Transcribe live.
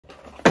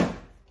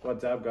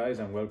What's up guys,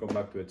 and welcome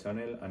back to the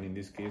channel, and in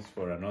this case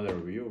for another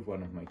review of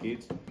one of my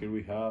kits. Here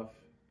we have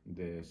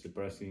the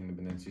Suppressing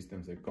Independent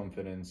Systems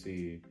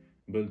Conferency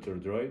Vulture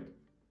Droid,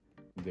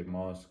 the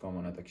most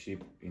common attack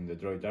ship in the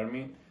droid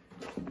army.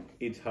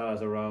 It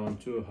has around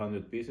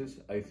 200 pieces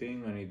I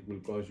think, and it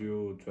will cost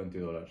you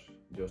 $20,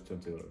 just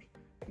 $20.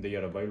 They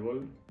are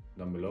available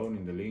down below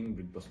in the link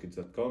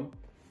britbosskits.com.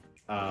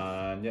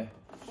 And yeah,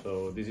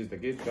 so this is the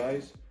kit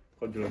guys.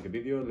 Hope you like the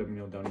video, let me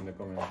know down in the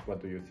comments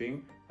what do you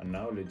think, and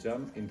now let's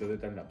jump into the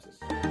time lapses.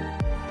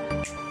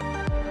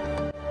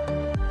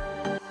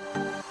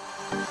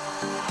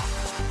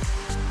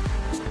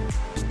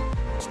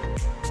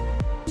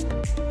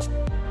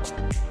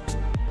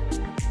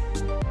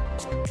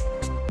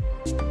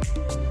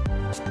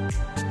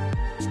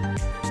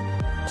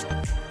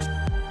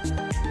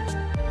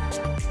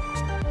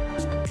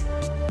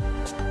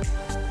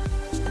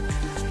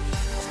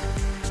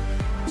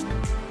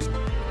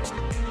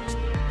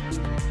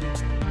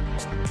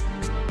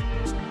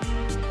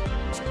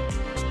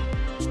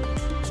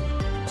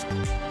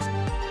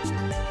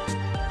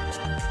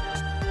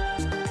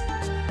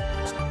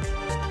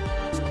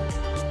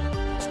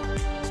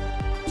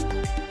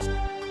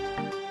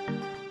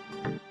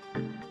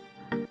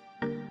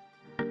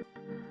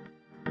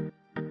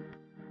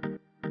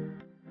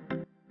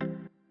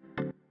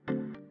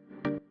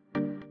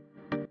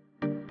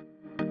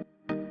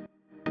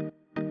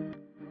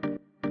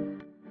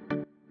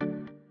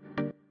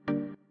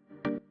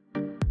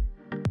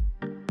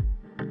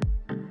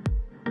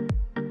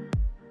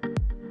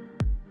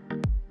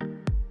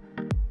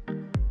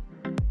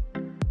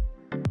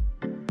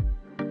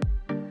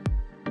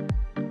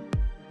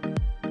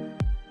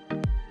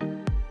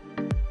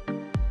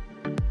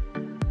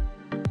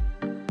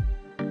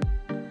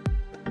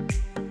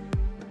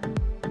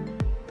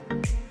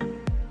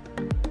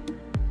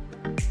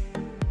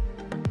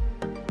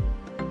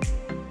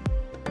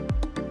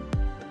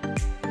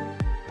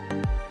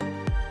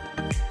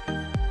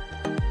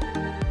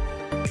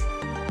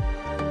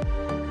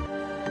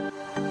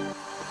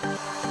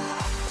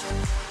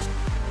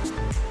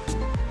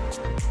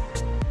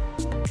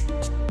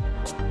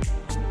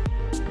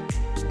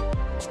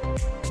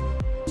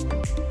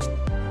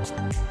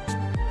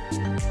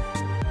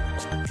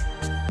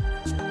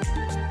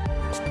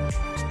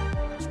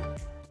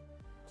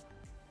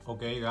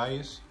 Okay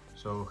guys,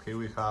 so here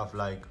we have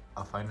like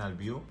a final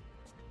view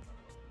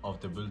of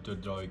the Vulture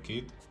Droid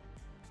kit,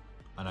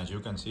 and as you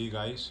can see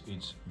guys,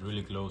 it's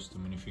really close to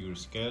minifigure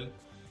scale.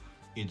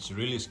 It's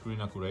really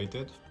screen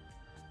accurated,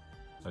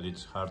 that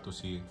it's hard to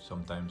see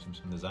sometimes in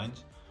some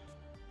designs.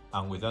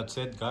 And with that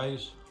said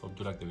guys, hope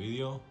you like the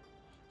video,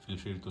 feel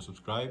free to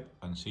subscribe,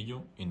 and see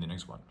you in the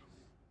next one.